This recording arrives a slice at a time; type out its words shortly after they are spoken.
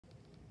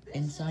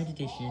Inside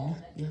Edition,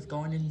 you have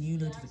gotten a new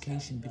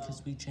notification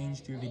because we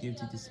changed your video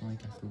to dislike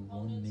after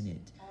 1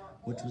 minute,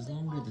 which was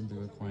longer than the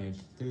required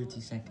 30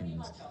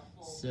 seconds,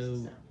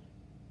 so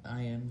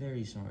I am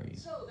very sorry.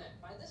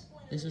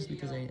 This was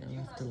because I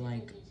left the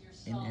like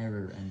in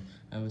error and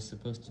I was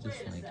supposed to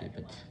dislike it,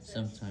 but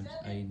sometimes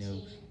I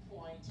know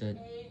that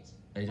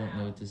I don't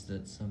notice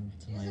that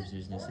sometimes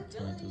there's no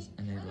subtitles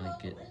and I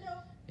like it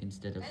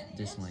instead of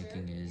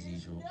disliking it as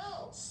usual.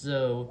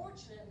 So,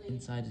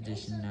 Inside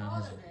Edition now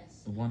has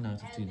 1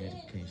 out of 2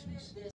 notifications.